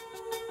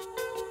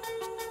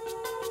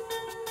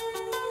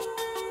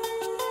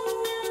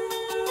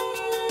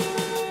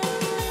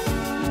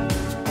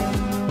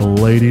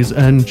Ladies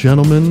and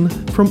gentlemen,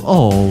 from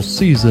All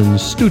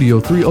Seasons Studio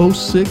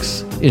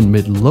 306 in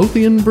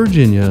Midlothian,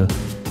 Virginia,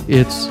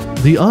 it's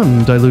The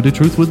Undiluted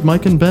Truth with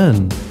Mike and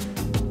Ben.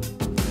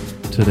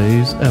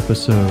 Today's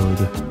episode,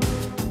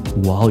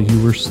 while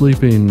you were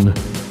sleeping,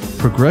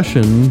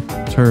 progression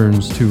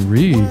turns to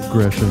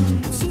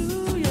regression.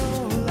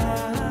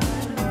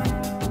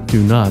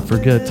 Do not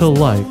forget to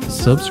like,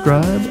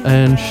 subscribe,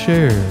 and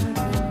share.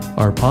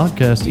 Our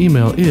podcast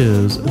email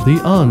is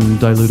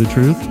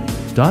theundilutedtruth.podcast@gmail.com.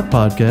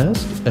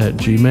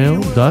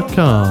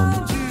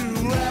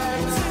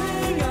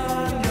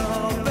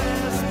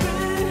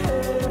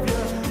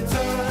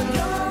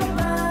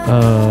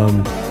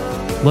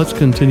 Let's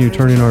continue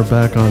turning our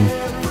back on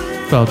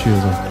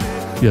Fauciism.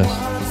 Yes.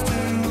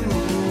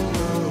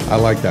 I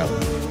like that one.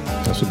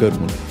 That's a good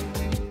one.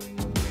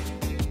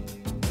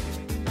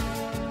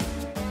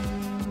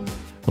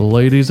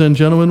 Ladies and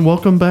gentlemen,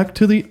 welcome back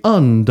to The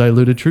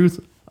Undiluted Truth.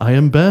 I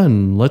am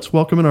Ben. Let's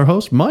welcome in our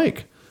host,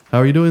 Mike. How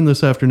are you doing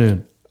this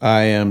afternoon?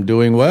 I am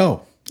doing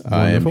well. Wonderful.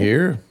 I am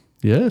here.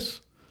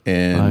 Yes.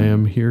 And I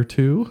am here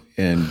too.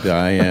 And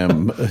I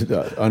am,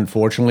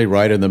 unfortunately,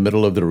 right in the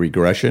middle of the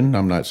regression.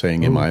 I'm not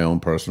saying in my own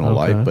personal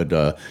life,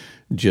 but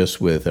just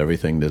with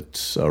everything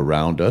that's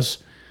around us.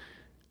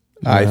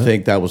 Yeah. I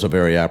think that was a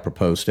very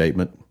apropos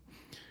statement.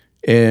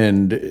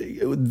 And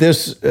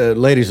this,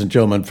 ladies and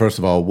gentlemen, first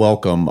of all,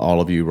 welcome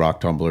all of you rock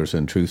tumblers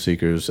and truth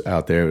seekers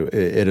out there.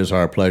 It is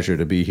our pleasure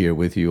to be here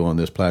with you on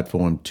this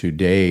platform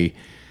today.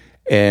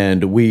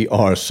 And we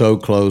are so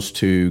close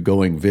to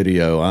going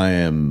video. I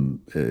am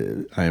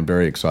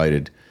very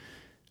excited.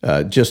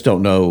 Just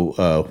don't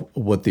know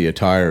what the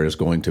attire is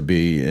going to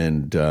be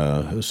and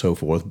so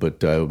forth,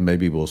 but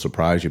maybe we'll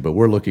surprise you. But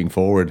we're looking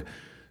forward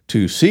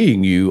to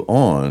seeing you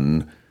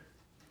on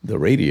the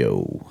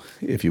radio,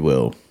 if you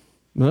will.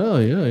 Oh,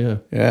 yeah.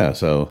 Yeah,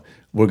 so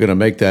we're going to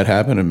make that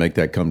happen and make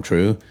that come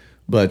true.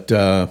 But,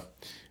 I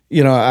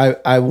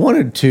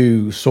wanted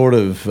to sort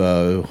of,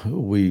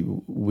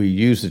 we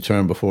used the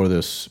term before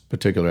this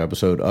particular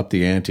episode, up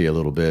the ante a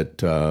little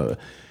bit. I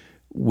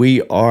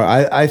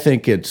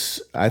think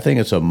it's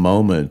a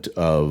moment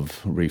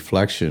of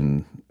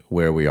reflection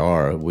where we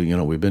are.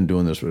 We've been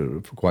doing this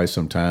for quite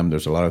some time.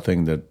 There's a lot of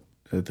things that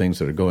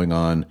are going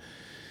on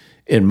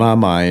in my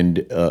mind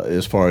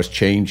as far as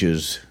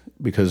changes.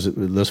 Because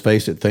let's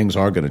face it, things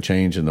are going to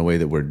change in the way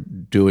that we're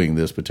doing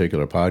this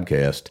particular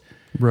podcast.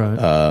 Right.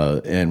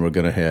 And we're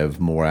going to have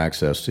more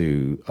access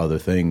to other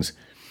things.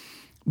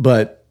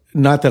 But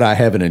not that I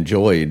haven't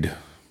enjoyed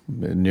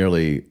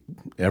nearly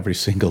every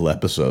single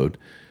episode.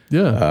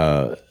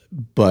 Yeah.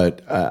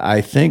 But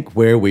I think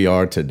where we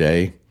are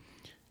today,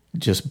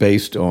 just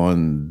based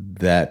on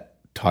that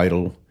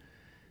title,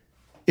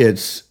 there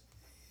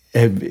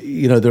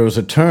was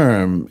a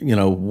term,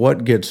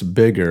 what gets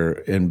bigger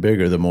and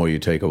bigger the more you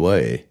take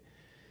away?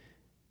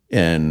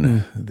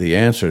 And the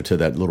answer to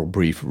that little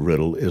brief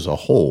riddle is a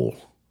hole.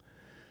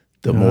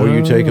 The more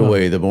you take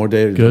away, the more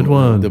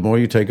the more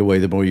you take away,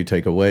 the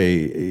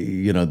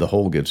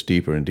hole gets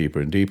deeper and deeper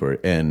and deeper.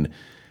 And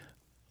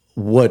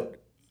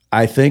what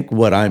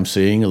I'm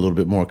seeing a little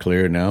bit more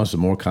clear now is the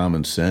more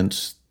common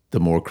sense, the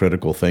more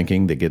critical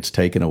thinking that gets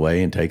taken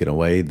away,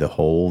 the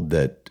hole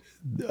that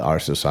our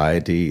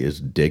society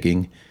is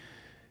digging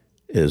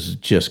is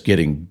just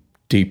getting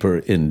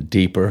deeper and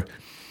deeper.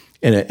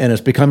 And it's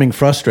becoming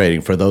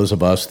frustrating for those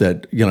of us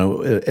that,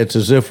 it's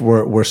as if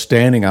we're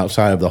standing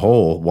outside of the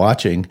hole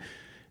watching,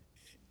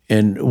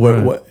 and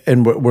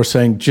we're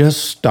saying,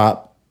 just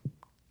stop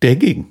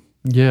digging.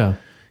 Yeah.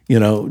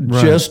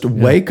 Just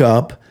wake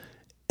up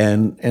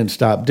and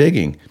stop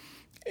digging.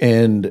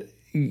 And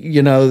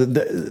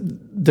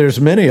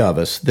there's many of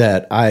us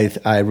that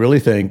I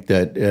really think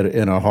that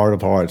in our heart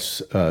of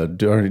hearts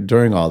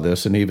during all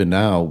this, and even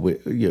now,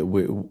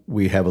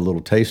 we have a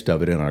little taste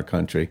of it in our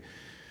country.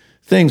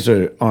 Things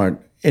aren't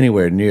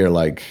anywhere near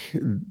like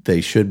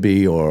they should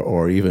be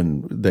or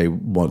even they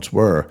once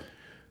were.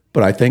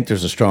 But I think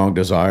there's a strong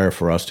desire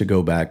for us to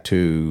go back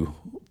to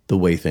the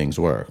way things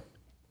were.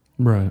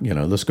 Right.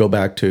 Let's go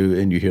back to,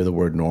 and you hear the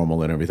word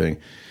normal and everything.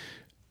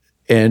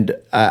 And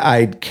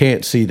I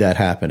can't see that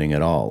happening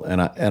at all.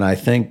 And I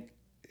think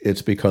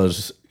it's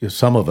because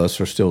some of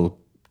us are still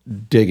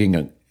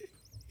digging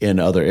in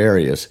other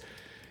areas.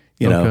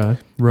 Okay.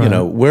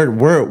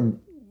 Right.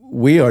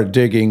 We are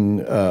digging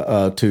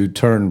to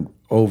turn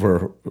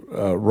over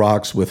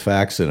rocks with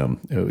facts in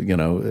them.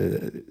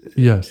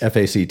 Yes.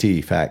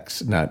 FACT,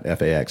 facts, not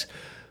FAX,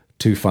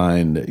 to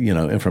find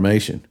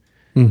information.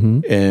 Mm-hmm.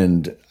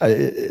 And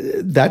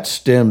that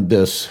stemmed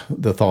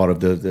the thought of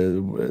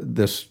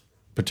this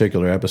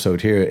particular episode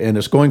here, and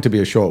it's going to be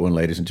a short one,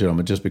 ladies and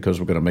gentlemen, just because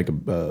we're going to make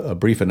a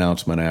brief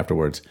announcement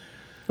afterwards.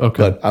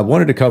 Okay. But I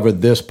wanted to cover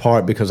this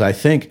part because I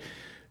think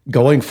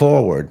going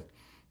forward,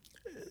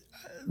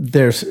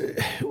 there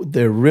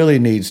really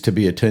needs to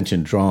be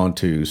attention drawn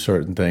to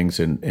certain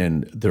things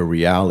and the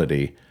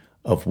reality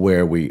of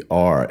where we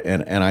are,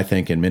 and I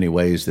think in many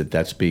ways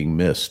that's being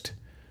missed.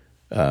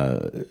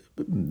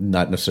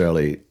 Not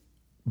necessarily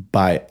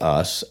by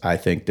us. I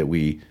think that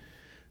we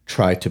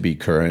try to be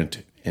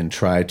current and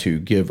try to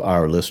give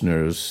our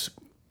listeners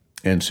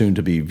and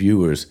soon-to-be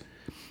viewers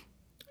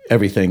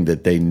everything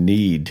that they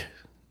need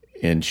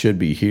and should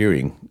be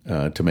hearing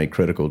to make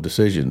critical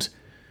decisions.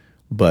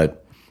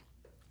 But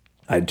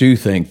I do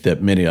think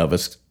that many of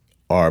us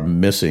are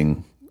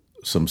missing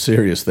some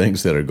serious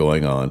things that are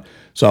going on.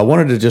 So I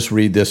wanted to just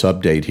read this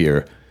update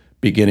here,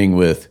 beginning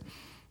with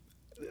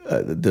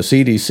the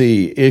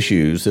CDC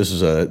issues. This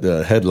is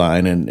the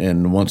headline,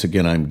 and once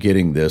again, I'm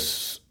getting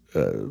this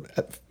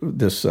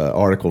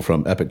article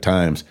from Epoch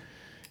Times,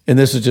 and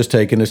this is just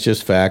taken. It's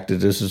just fact.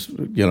 This is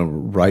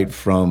right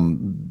from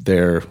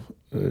their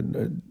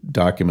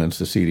documents,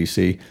 the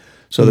CDC.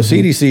 So the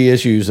CDC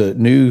issues a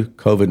new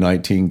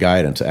COVID-19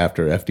 guidance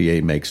after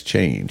FDA makes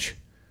change.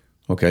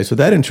 Okay, so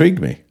that intrigued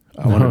me.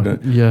 I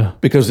wanted to,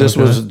 because this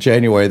was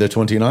January the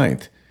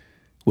 29th.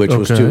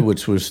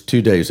 Which was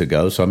 2 days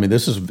ago. So I mean,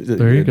 this is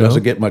it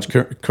doesn't get much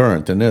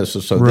current than this.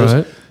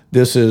 So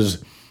this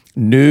is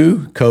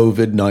new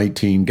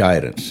COVID-19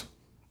 guidance.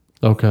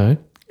 Okay.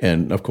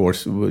 And of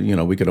course,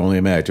 we could only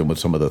imagine what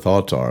some of the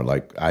thoughts are.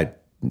 Like, I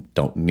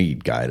don't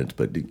need guidance,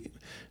 but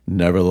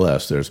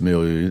nevertheless, there's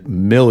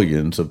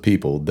millions of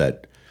people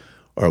that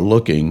are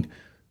looking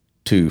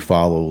to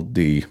follow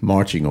the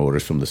marching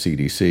orders from the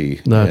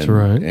CDC. That's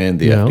right. And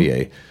the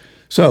FDA.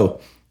 So.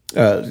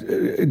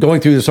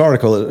 Going through this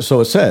article, so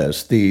it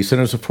says the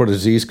Centers for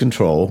Disease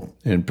Control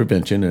and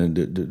Prevention and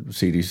the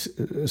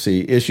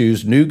CDC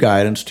issues new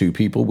guidance to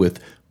people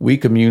with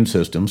weak immune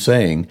systems,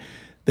 saying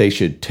they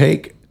should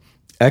take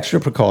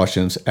extra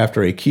precautions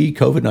after a key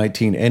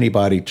COVID-19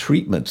 antibody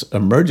treatment's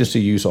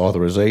emergency use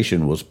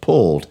authorization was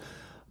pulled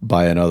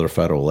by another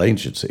federal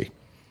agency.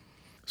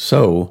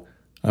 So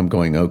I'm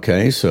going,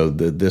 okay, so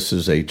this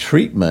is a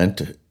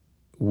treatment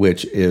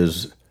which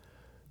is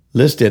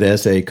listed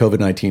as a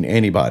COVID-19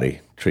 antibody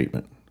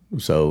treatment.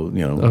 So,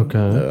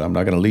 I'm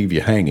not going to leave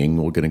you hanging.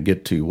 We're going to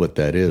get to what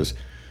that is.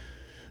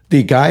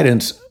 The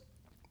guidance,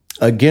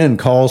 again,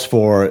 calls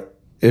for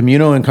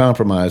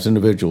immunocompromised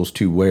individuals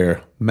to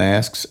wear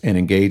masks and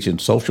engage in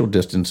social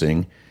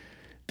distancing,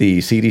 the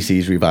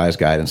CDC's revised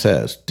guidance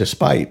says.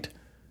 Despite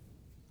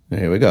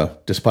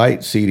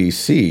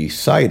CDC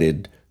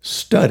cited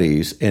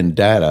studies and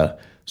data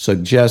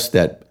suggest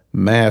that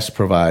masks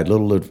provide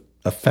little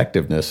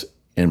effectiveness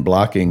in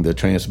blocking the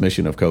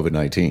transmission of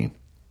COVID-19.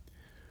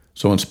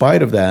 So in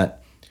spite of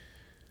that,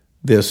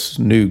 this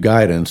new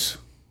guidance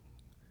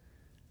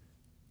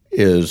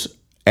is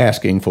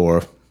asking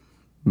for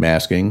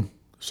masking,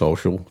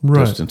 social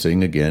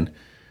distancing again.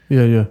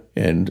 Yeah.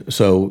 And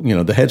so,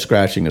 the head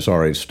scratching has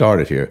already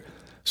started here.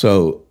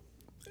 So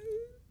it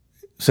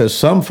says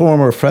some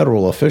former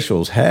federal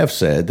officials have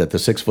said that the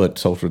 6-foot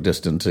social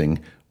distancing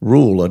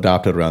rule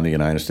adopted around the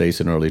United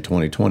States in early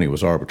 2020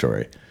 was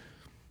arbitrary.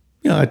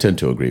 I tend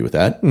to agree with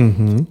that,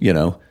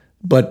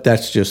 but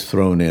that's just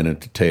thrown in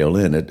at the tail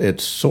end.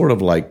 It's sort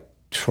of like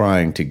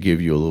trying to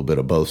give you a little bit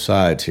of both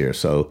sides here.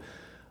 So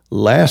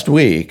last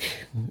week,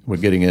 we're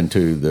getting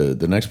into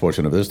the next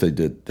portion of this,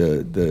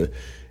 the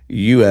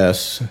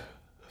U.S.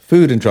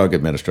 Food and Drug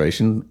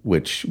Administration,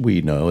 which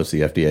we know as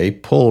the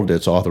FDA, pulled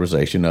its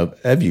authorization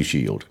of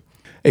Evusheld,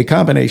 a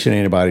combination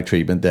antibody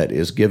treatment that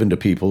is given to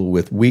people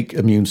with weak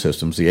immune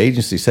systems. The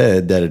agency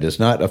said that it is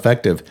not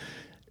effective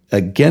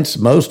against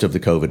most of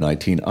the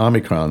COVID-19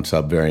 Omicron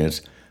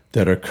subvariants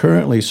that are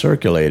currently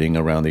circulating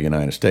around the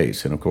United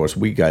States. And of course,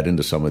 we got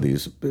into some of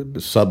these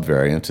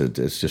subvariants.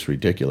 It's just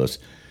ridiculous.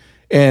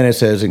 And it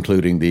says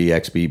including the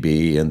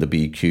XBB and the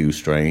BQ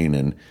strain.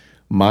 And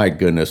my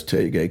goodness,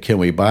 can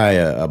we buy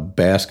a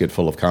basket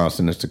full of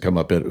consonants to come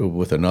up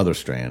with another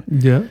strand?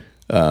 Yeah.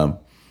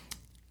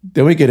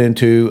 Then we get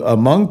into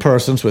among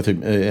persons with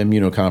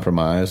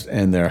immunocompromised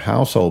and their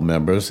household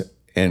members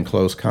and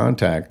close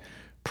contact,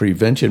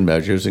 prevention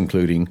measures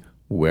including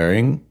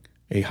wearing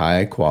a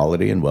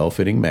high-quality and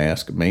well-fitting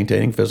mask,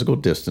 maintaining physical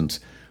distance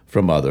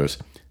from others,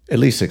 at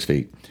least 6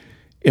 feet,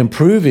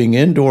 improving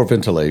indoor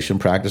ventilation,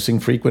 practicing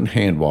frequent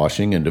hand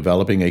washing, and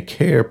developing a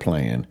care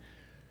plan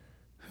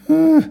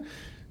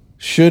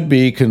should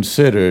be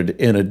considered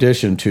in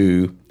addition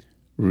to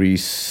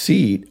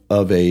receipt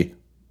of a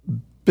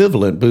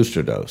bivalent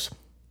booster dose.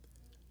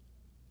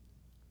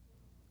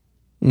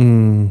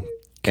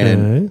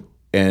 Okay.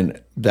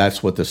 And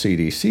that's what the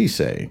CDC is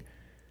saying.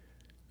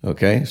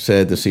 Okay,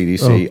 said the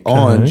CDC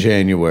on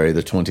January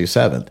the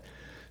 27th.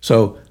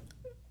 So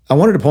I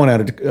wanted to point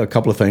out a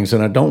couple of things,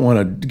 and I don't want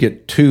to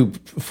get too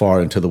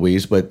far into the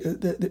weeds, but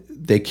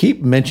they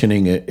keep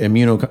mentioning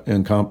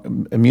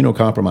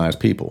immunocompromised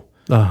people,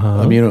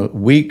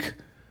 weak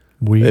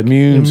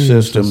immune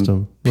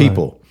system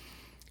people.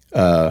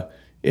 Right.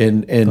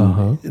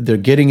 And they're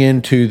getting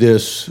into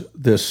this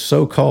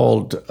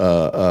so-called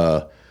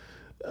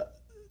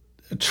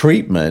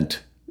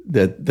treatment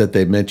that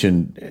they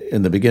mentioned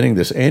in the beginning.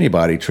 This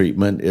antibody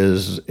treatment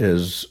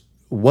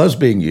was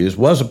being used,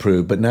 was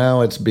approved, but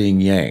now it's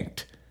being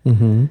yanked.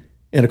 And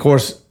of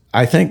course,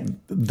 I think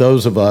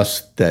those of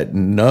us that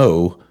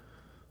know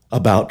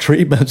about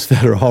treatments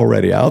that are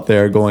already out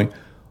there going,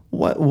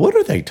 what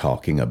are they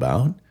talking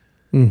about?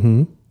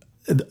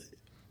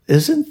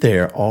 isn't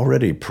there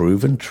already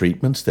proven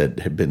treatments that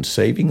have been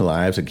saving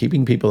lives and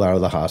keeping people out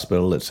of the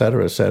hospital, et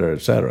cetera, et cetera,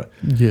 et cetera?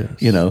 Yes.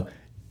 You know,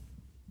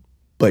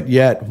 but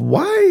yet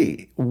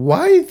why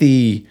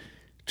the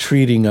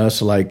treating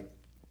us like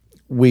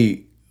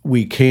we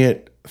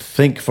can't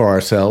think for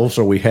ourselves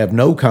or we have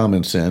no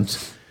common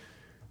sense,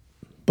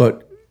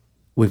 but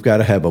we've got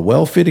to have a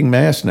well-fitting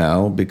mask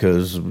now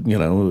because, you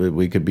know,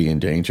 we could be in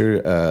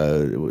danger.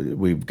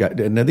 We've got,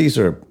 now these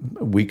are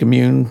weak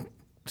immune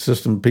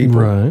system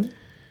people. Right.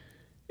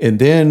 And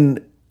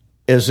then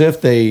as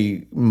if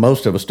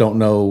most of us don't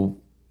know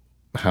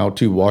how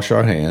to wash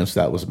our hands,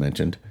 that was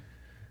mentioned.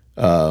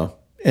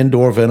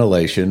 Indoor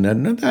ventilation,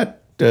 and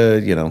that,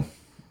 you know,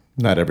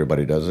 not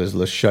everybody does this.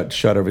 Let's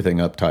shut everything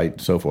up tight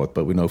and so forth.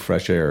 But we know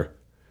fresh air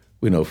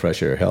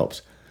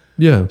helps.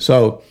 Yeah.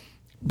 So,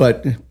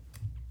 but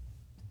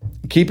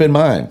keep in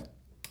mind,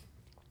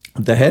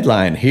 the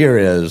headline here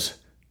is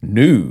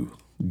new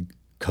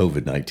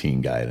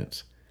COVID-19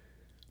 guidance.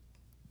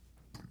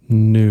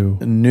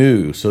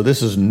 New. So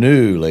this is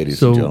new,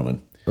 ladies and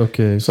gentlemen.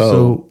 Okay.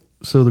 So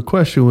the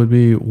question would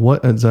be,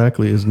 what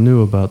exactly is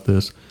new about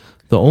this?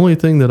 The only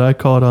thing that I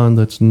caught on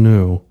that's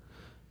new,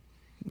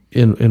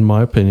 in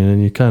my opinion,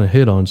 and you kind of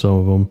hit on some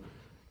of them,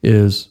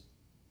 is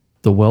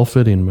the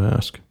well-fitting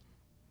mask.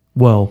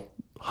 Well,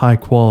 high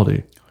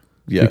quality.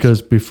 Yes.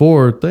 Because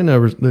before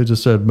they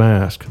just said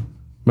mask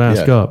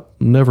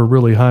up, never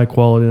really high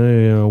quality,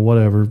 you know,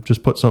 whatever,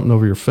 just put something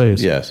over your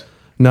face. Yes.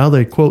 Now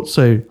they quote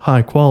say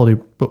high quality,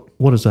 but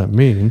what does that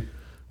mean?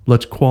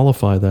 Let's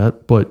qualify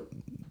that, but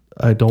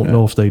I don't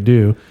know if they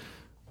do.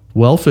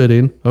 Well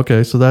fitting,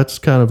 okay, so that's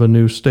kind of a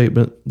new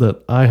statement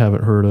that I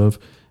haven't heard of,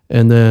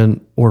 and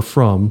then or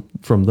from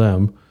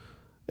them,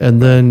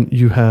 and then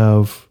you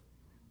have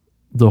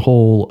the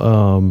whole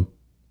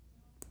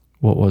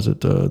what was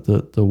it?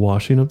 The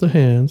washing of the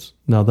hands.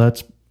 Now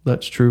that's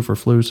true for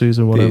flu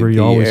season, whatever.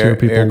 You always hear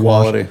people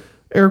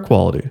air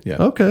quality. Yeah.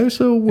 Okay,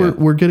 so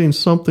we're getting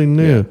something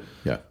new.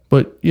 Yeah.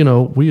 But, you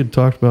know, we had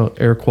talked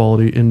about air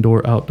quality,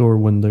 indoor, outdoor,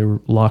 when they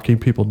were locking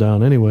people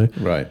down anyway.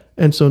 Right.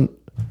 And so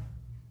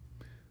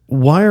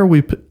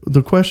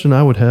the question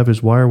I would have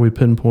is, why are we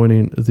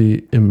pinpointing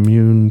the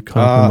immune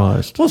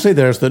compromised? Well, see,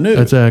 there's the new.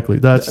 Exactly.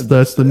 That's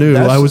the new.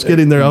 I was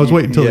getting there. I was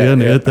waiting until the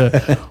end to hit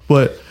that.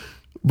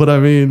 But I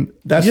mean,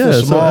 that's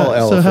the small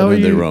elephant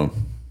in the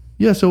room.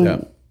 Yeah.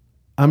 So,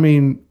 I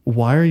mean,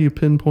 why are you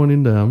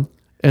pinpointing them?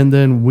 And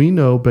then we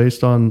know,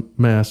 based on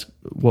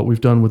what we've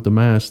done with the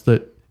mask,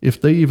 that if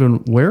they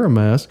even wear a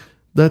mask,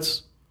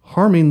 that's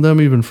harming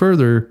them even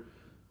further.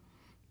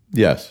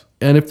 Yes.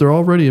 And if they're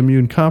already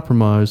immune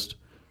compromised,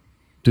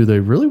 do they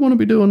really want to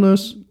be doing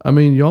this? I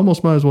mean, you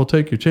almost might as well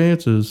take your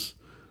chances.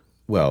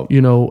 Well,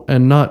 you know,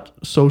 and not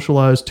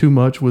socialize too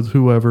much with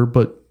whoever,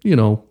 but, you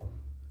know,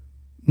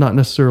 not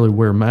necessarily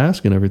wear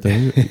mask and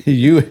everything.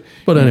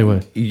 But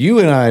anyway, you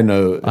and I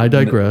know. I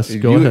digress.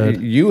 Go ahead.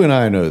 You and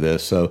I know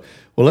this. So,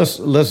 well,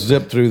 let's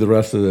zip through the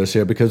rest of this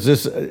here, because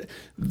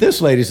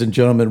this, ladies and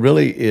gentlemen,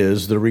 really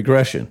is the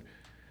regression.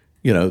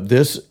 You know,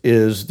 this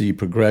is the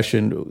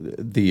progression,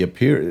 the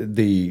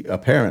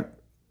apparent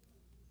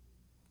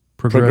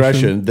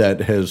progression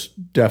that has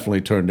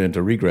definitely turned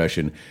into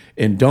regression.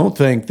 And don't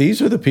think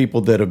these are the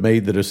people that have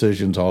made the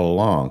decisions all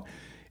along.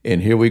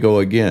 And here we go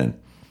again.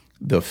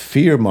 The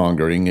fear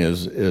mongering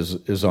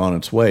is on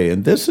its way,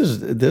 and this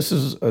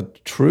is a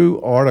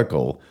true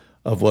article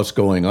of what's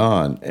going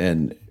on,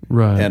 and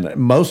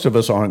most of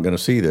us aren't going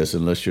to see this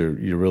unless you're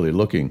really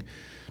looking.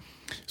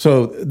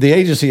 So the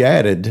agency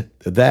added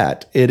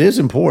that it is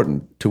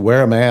important to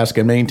wear a mask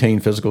and maintain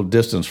physical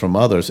distance from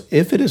others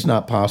if it is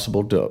not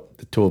possible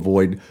to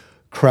avoid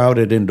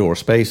crowded indoor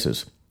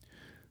spaces.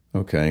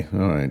 Okay,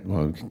 all right.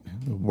 Well,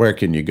 where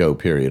can you go,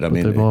 period? I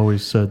mean, they've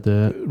always said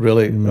that.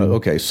 Really?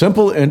 Okay.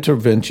 Simple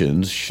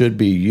interventions should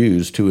be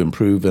used to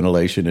improve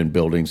ventilation in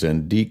buildings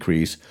and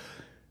decrease.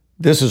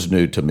 This is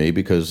new to me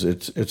because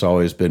it's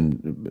always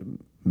been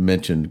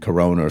mentioned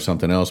corona or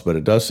something else, but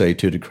it does say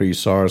to decrease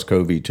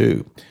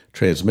SARS-CoV-2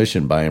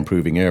 transmission by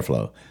improving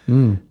airflow.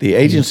 The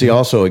agency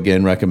also,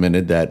 again,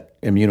 recommended that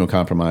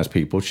immunocompromised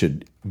people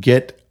should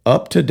get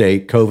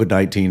up-to-date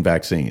COVID-19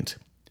 vaccines.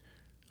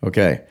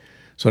 Okay.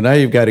 So now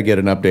you've got to get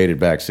an updated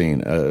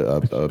vaccine,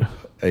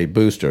 a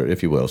booster,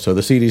 if you will. So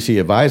the CDC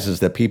advises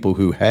that people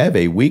who have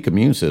a weak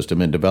immune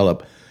system and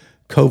develop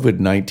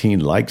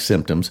COVID-19-like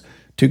symptoms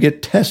to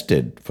get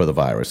tested for the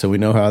virus. So we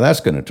know how that's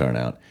going to turn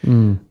out.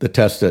 The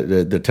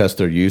test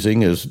they're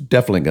using is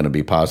definitely going to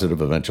be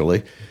positive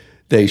eventually.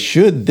 They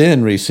should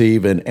then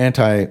receive an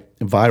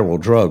antiviral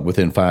drug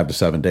within 5 to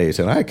 7 days.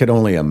 And I could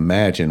only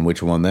imagine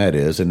which one that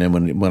is. And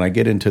then when I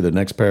get into the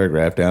next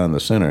paragraph down in the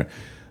center,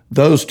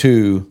 those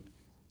two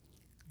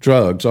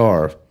drugs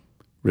are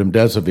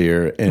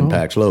remdesivir and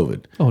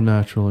Paxlovid. Oh,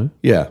 naturally.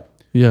 Yeah.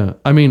 Yeah.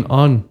 I mean,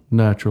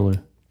 unnaturally.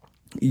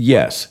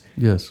 Yes.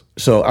 Yes.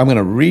 So I'm going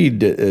to read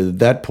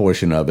that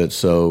portion of it.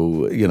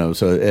 So,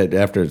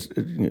 after, it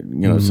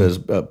says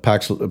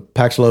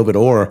Paxlovid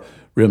or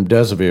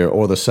remdesivir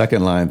or the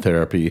second line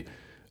therapy,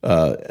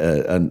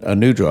 a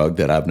new drug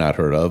that I've not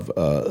heard of,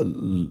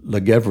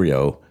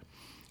 Lagevrio,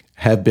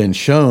 have been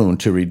shown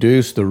to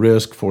reduce the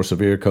risk for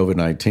severe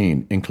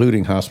COVID-19,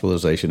 including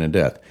hospitalization and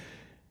death.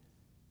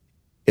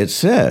 It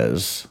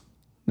says,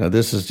 now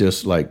this is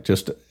just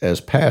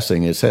as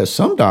passing, it says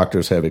some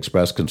doctors have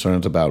expressed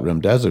concerns about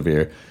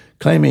remdesivir,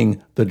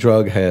 claiming the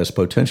drug has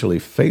potentially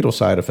fatal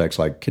side effects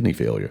like kidney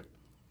failure.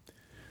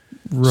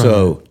 Right.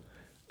 So,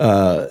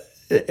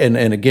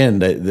 and again,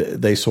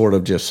 they sort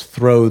of just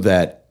throw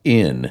that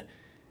in.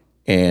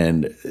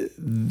 And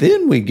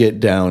then we get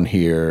down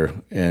here,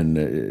 and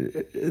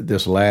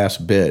this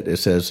last bit, it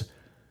says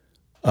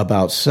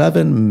about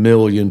 7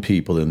 million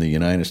people in the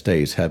United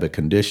States have a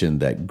condition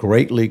that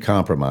greatly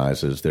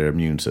compromises their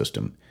immune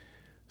system,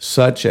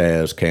 such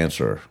as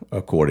cancer,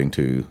 according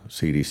to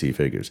CDC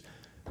figures.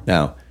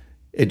 Now,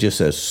 it just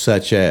says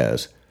such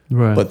as,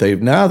 Right. but they've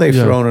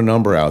thrown a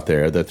number out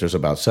there that there's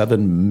about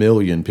 7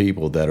 million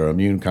people that are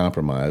immune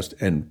compromised.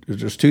 And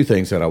there's two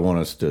things that I want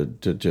us to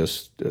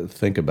just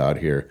think about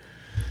here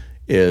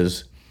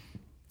is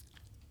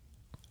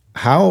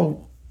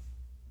how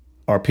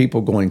are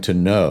people going to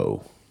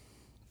know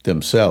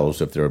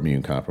themselves if they're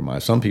immune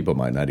compromised? Some people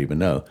might not even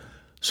know.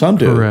 Some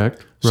do.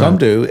 Correct. Some Right.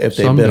 do if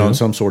they've Some been do. on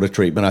some sort of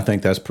treatment. I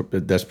think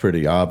that's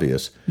pretty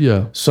obvious.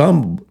 Yeah.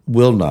 Some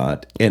will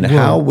not. And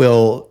how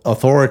will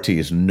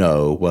authorities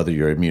know whether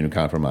you're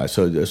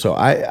immunocompromised? So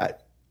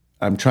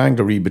I'm trying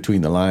to read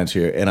between the lines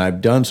here, and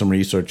I've done some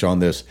research on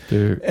this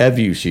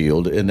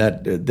Evusheld, and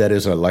that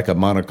is like a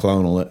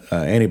monoclonal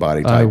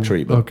antibody type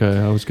treatment. Okay,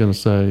 I was going to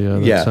say,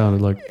 that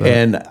sounded like that.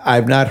 And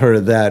I've not heard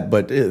of that,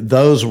 but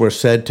those were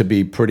said to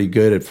be pretty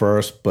good at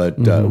first. But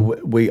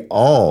we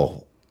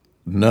all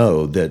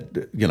know that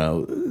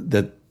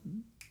that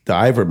the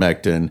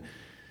ivermectin,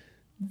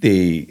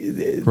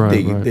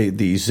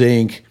 the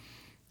zinc,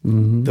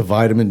 the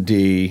vitamin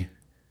D.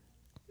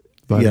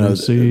 Vitamin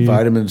C,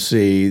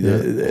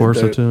 the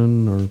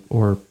quercetin,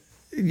 or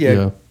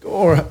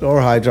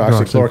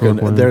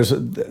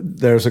hydroxychloroquine.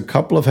 There's a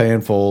couple of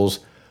handfuls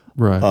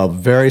of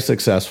very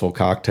successful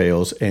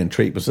cocktails and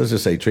treatments. Let's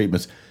just say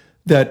treatments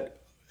that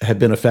have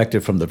been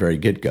effective from the very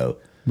get-go.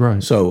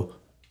 Right. So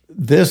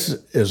this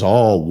is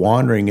all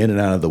wandering in and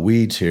out of the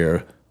weeds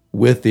here,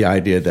 with the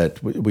idea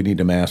that we need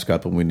to mask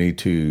up and we need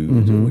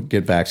to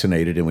get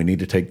vaccinated and we need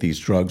to take these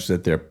drugs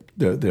that they're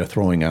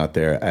throwing out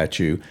there at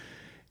you.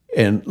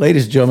 And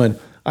ladies and gentlemen,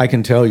 I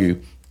can tell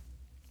you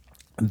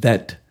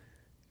that,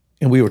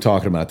 and we were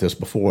talking about this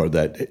before,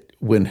 that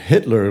when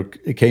Hitler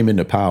came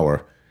into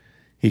power,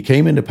 he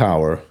came into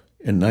power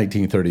in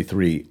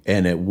 1933,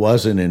 and it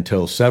wasn't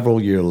until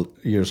several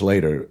years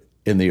later,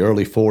 in the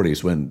early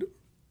 40s, when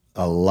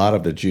a lot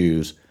of the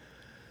Jews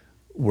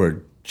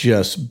were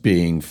just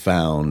being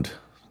found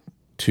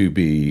to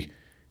be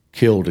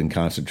killed in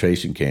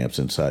concentration camps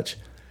and such.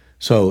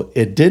 So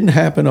it didn't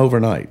happen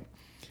overnight.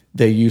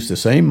 They used the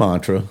same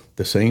mantra,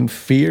 the same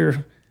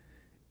fear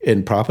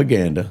and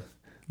propaganda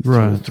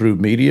through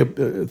media,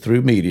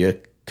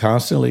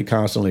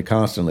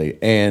 constantly.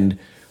 And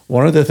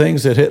one of the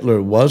things that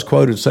Hitler was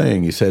quoted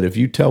saying, he said, if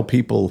you tell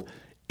people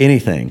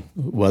anything,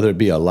 whether it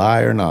be a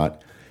lie or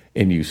not,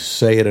 and you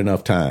say it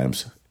enough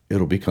times,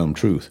 it'll become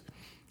truth.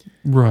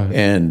 Right.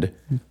 And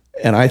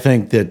I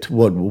think that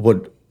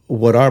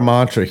what our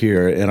mantra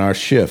here and our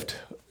shift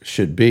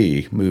should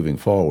be moving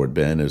forward,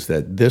 Ben, is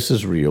that this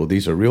is real.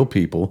 These are real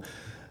people.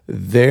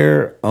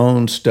 Their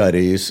own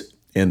studies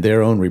and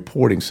their own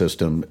reporting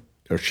system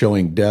are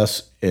showing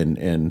deaths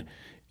and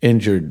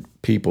injured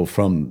people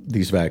from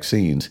these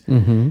vaccines.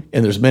 And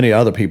there's many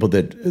other people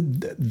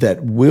that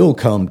will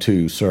come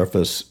to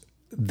surface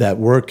that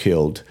were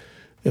killed.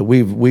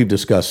 We've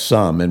discussed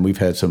some, and we've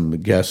had some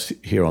guests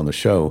here on the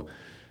show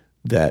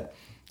that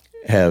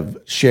have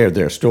shared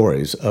their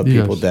stories of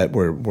people that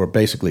were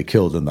basically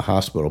killed in the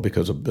hospital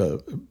because of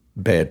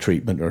bad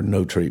treatment or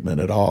no treatment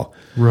at all.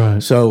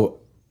 Right. So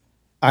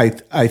I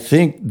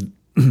think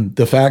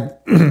the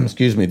fact,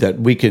 excuse me, that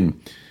we can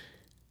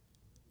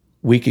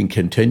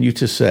continue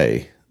to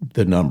say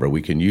the number,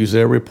 we can use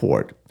their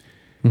report,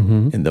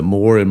 and the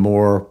more and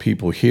more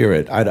people hear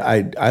it,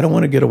 I don't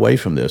want to get away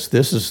from this.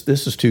 This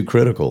is too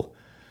critical.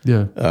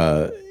 Yeah.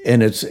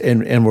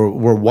 And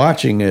we're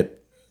watching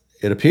it.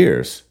 It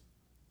appears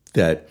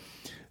that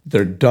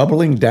they're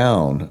doubling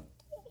down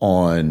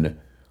on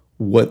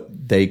what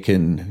they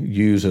can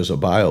use as a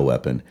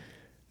bioweapon.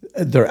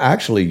 They're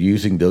actually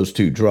using those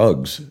two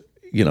drugs,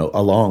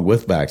 along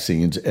with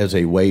vaccines, as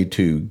a way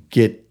to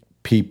get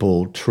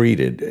people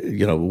treated,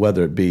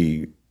 whether it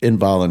be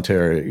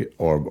involuntary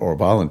or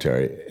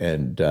voluntary.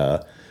 And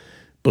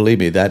believe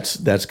me,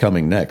 that's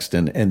coming next.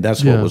 And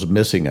that's what was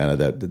missing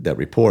out of that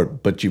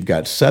report. But you've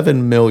got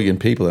 7 million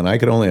people, and I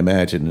can only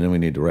imagine, and then we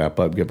need to wrap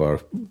up, give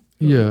our...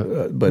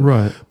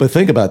 But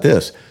think about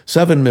this: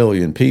 7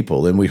 million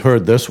people, and we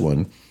heard this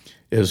one,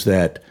 is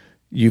that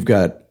you've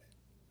got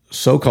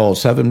so-called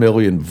 7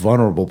 million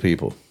vulnerable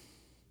people.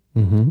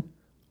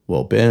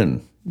 Well,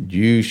 Ben,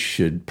 you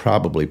should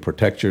probably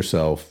protect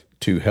yourself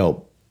to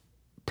help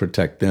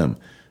protect them,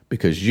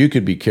 because you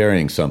could be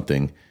carrying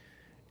something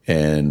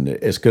And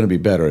it's going to be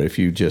better if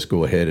you just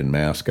go ahead and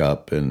mask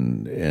up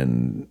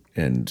and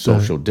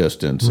social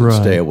distance and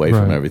stay away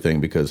from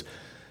everything, because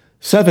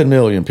 7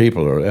 million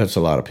people that's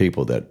a lot of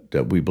people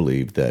that we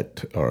believe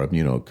that are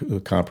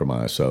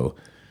immunocompromised. So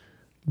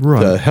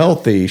the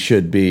healthy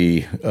should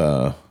be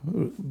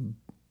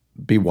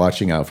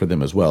watching out for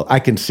them as well. I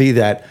can see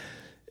that.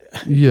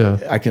 Yeah.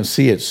 I can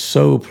see it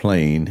so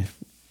plain.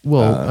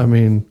 Well, I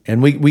mean,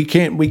 and we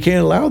can't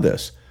allow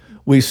this.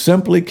 We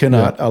simply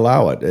cannot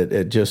allow it.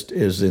 It just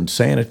is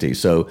insanity.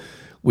 So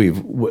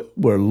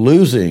we're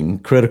losing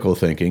critical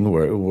thinking.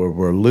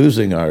 We're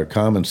losing our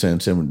common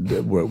sense, and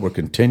we're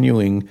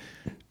continuing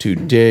to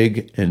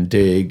dig and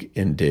dig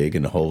and dig,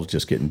 and the hole's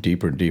just getting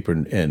deeper and deeper,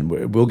 and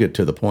we'll get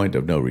to the point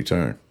of no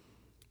return.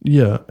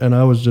 Yeah, and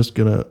I was just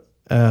gonna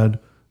add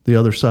the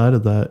other side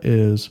of that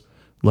is,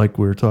 like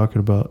we were talking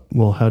about,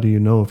 well, how do you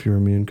know if you're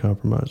immune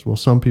compromised? Well,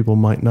 some people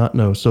might not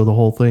know. So the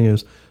whole thing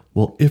is,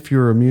 well, if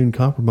you're immune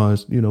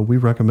compromised, we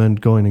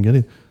recommend going and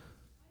getting.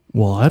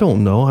 Well, I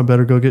don't know. I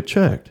better go get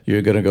checked.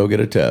 You're going to go get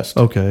a test.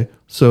 Okay.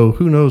 So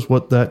who knows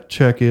what that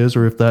check is,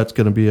 or if that's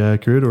going to be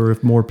accurate, or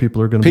if more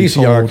people are going to be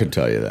told. PCR can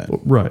tell you that.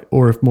 Right.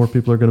 Or if more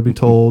people are going to be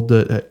told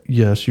that,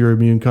 yes, you're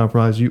immune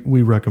compromised,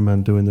 we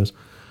recommend doing this.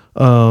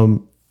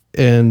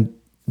 And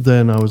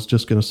then I was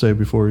just going to say,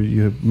 before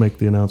you make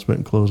the announcement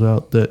and close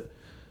out, that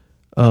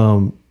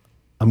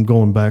I'm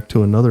going back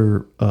to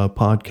another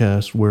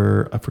podcast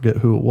where I forget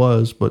who it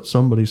was, but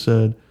somebody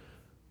said,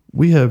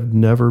 we have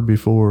never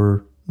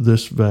before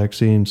this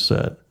vaccine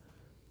set,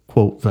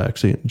 quote,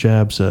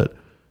 jab set,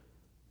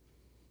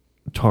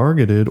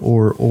 targeted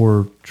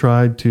or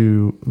tried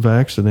to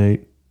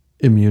vaccinate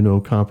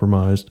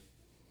immunocompromised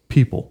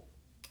people.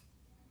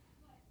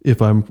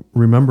 If I'm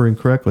remembering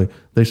correctly,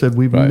 they said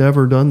we've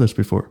never done this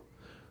before.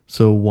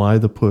 So why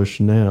the push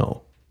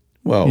now?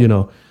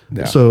 Well,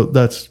 so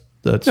that's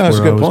where I was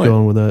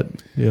going with that.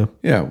 Yeah.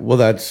 Yeah. Well,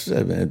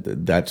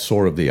 that's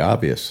sort of the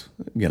obvious,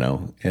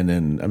 and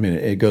then, I mean,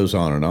 it goes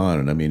on.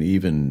 And I mean,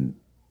 even,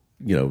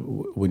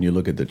 when you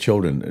look at the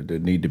children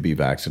that need to be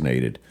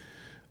vaccinated,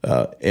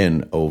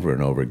 and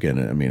over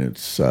again, I mean,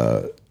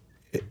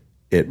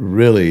 it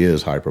really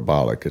is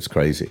hyperbolic. It's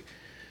crazy.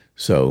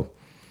 So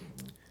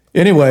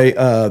anyway,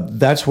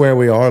 that's where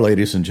we are,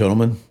 ladies and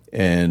gentlemen.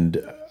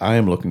 And I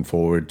am looking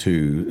forward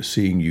to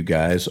seeing you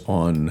guys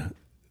on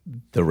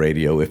the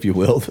radio, if you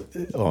will,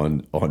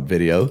 on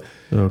video,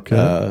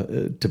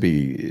 to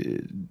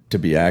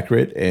be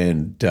accurate.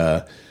 And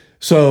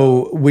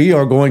so we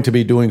are going to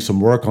be doing some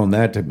work on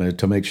that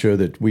to make sure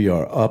that we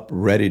are up,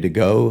 ready to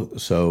go.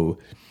 So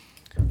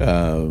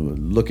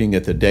looking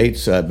at the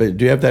dates, but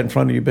do you have that in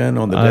front of you, Ben,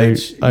 on the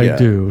dates? I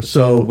do.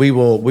 So we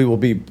will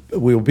be on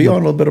a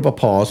little bit of a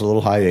pause, a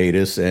little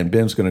hiatus, and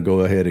Ben's going to go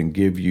ahead and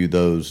give you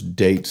those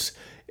dates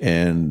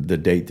and the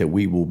date that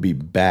we will be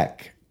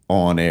back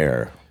on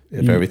air,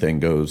 if everything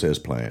goes as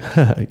planned.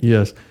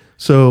 Yes.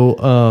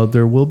 So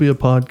there will be a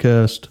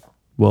podcast.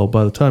 Well,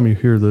 by the time you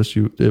hear this,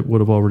 it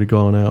would have already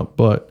gone out.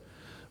 But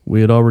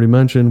we had already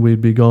mentioned we'd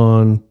be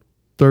gone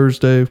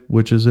Thursday,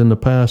 which is in the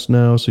past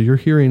now. So you're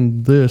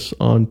hearing this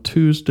on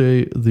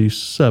Tuesday the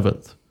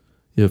 7th,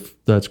 if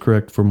that's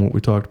correct from what we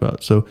talked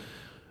about. So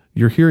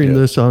you're hearing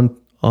this on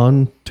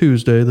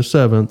Tuesday the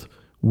 7th.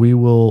 We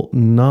will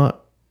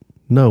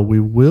we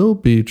will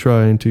be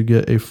trying to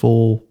get a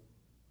full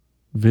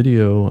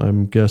video,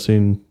 I'm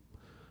guessing,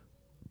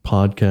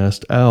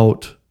 podcast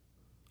out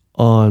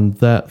on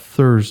that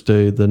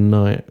Thursday, the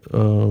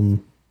 9th.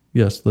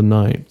 Yes, the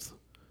 9th,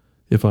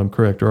 if I'm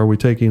correct. Or are we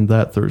taking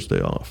that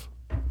Thursday off?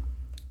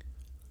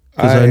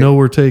 Because I know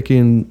we're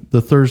taking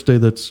the Thursday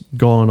that's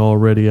gone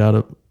already out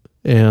of,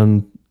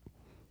 and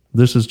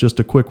this is just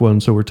a quick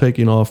one. So we're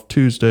taking off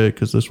Tuesday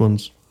because this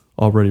one's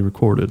already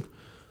recorded.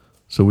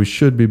 So we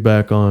should be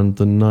back on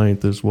the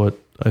 9th is what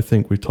I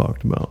think we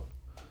talked about,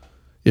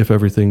 if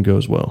everything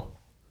goes well,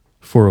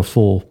 for a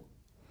full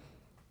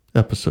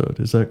episode.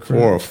 Is that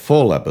correct? For a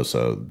full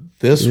episode.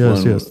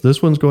 Yes.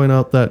 This one's going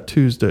out that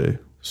Tuesday.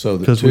 So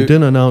because we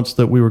didn't announce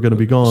that we were going to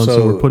be gone,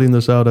 so we're putting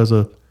this out as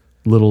a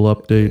little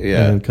update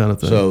and kind of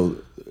thing. So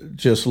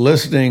just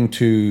listening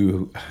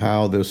to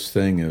how this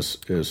thing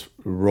is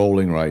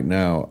rolling right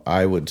now,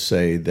 I would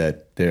say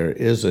that there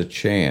is a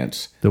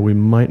chance that we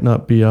might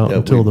not be out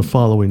until the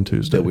following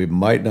Tuesday. That we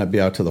might not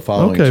be out till the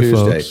following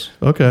Tuesday. Folks.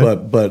 Okay.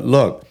 But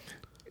look,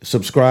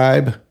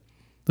 subscribe.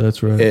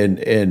 That's right.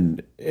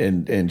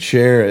 And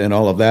share and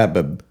all of that.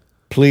 But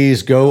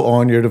please go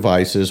on your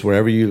devices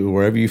wherever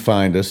you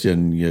find us,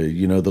 and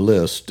you know the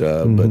list.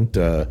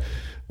 But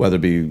whether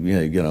it be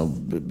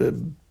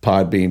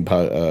Podbean,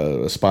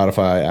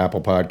 Spotify,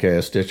 Apple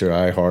Podcast, Stitcher,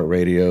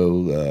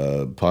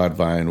 iHeartRadio,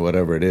 Podvine,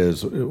 whatever it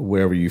is,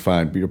 wherever you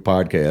find your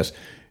podcast,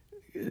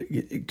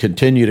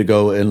 continue to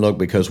go and look,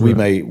 because we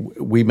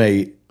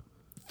may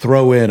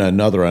throw in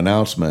another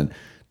announcement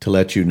to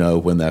let you know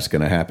when that's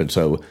going to happen.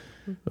 So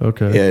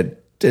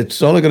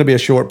it's only going to be a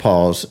short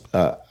pause.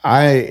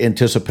 I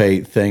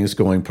anticipate things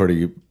going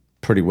pretty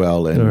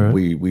well, and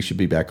we should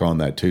be back on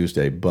that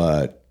Tuesday.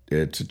 But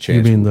it's a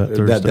chance. You mean that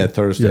Thursday? That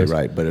Thursday, Yes.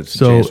 right? But it's a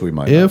So chance we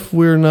might. if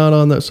we're not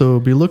on that, so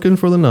be looking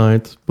for the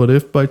 9th. But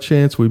if by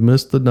chance we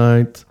miss the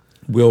 9th,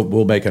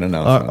 we'll make an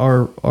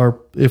announcement. our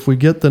if we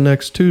get the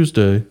next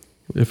Tuesday,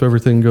 if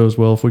everything goes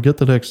well, if we get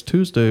the next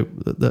Tuesday,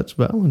 that's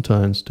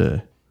Valentine's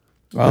Day.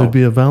 Oh. It would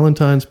be a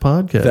Valentine's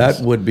podcast.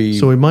 That would be.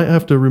 So we might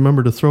have to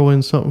remember to throw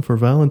in something for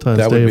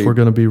Valentine's Day if we're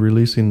going to be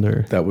releasing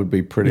there. That would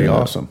be pretty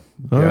awesome.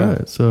 All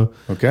right. So,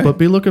 okay. But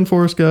be looking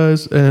for us,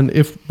 guys. And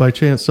if by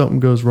chance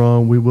something goes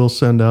wrong, we will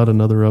send out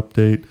another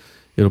update.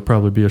 It'll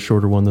probably be a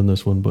shorter one than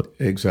this one, but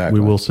exactly,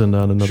 we will send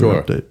out another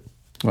update.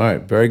 All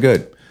right. Very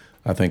good.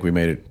 I think we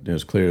made it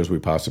as clear as we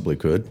possibly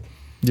could.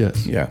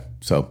 Yes. Yeah.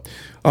 So,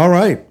 all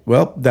right.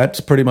 Well, that's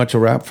pretty much a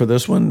wrap for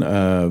this one.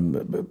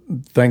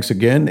 Thanks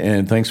again,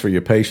 and thanks for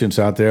your patience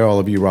out there, all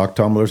of you rock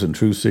tumblers and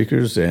truth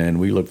seekers. And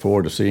we look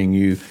forward to seeing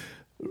you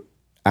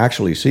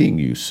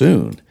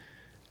soon.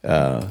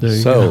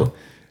 Until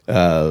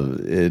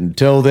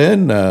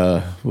then,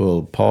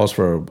 we'll pause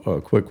for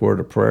a quick word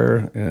of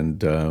prayer,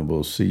 and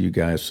we'll see you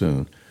guys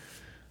soon.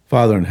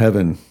 Father in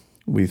heaven,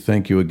 we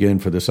thank you again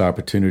for this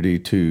opportunity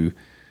to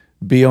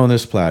be on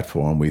this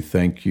platform. We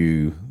thank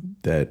you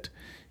that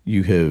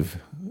you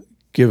have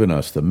given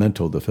us the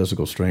mental, the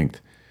physical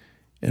strength.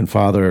 And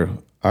Father,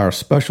 our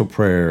special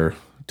prayer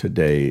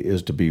today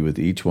is to be with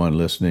each one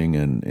listening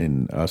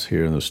and us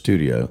here in the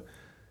studio,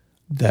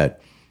 that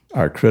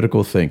our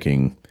critical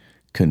thinking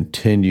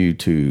continue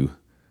to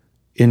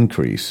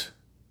increase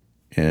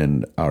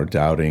and our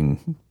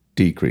doubting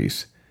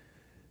decrease.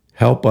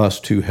 Help us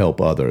to help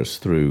others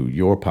through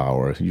your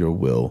power, your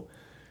will,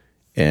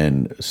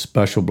 and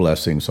special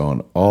blessings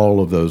on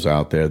all of those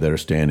out there that are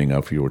standing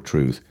up for your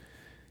truth.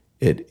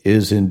 It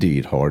is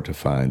indeed hard to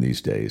find these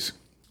days.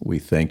 We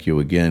thank you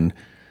again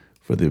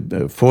for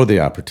the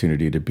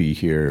opportunity to be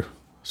here.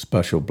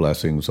 Special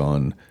blessings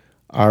on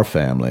our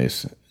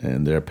families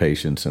and their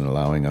patience in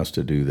allowing us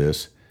to do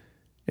this.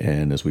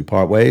 And as we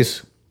part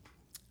ways,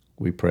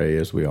 we pray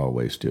as we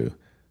always do.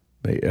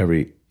 May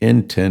every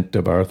intent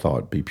of our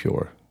thought be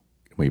pure.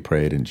 We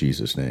pray it in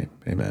Jesus' name.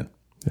 Amen.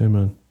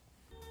 Amen.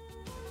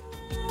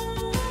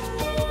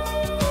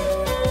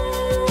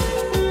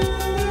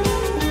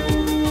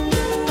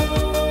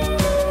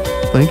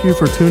 Thank you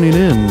for tuning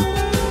in.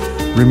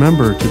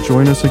 Remember to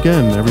join us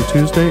again every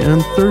Tuesday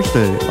and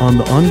Thursday on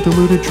The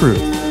Undiluted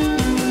Truth.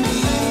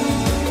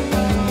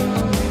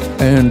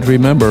 And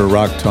remember,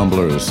 rock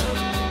tumblers,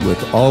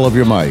 with all of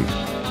your might,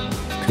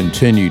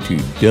 continue to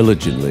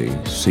diligently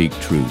seek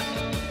truth.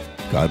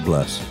 God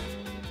bless.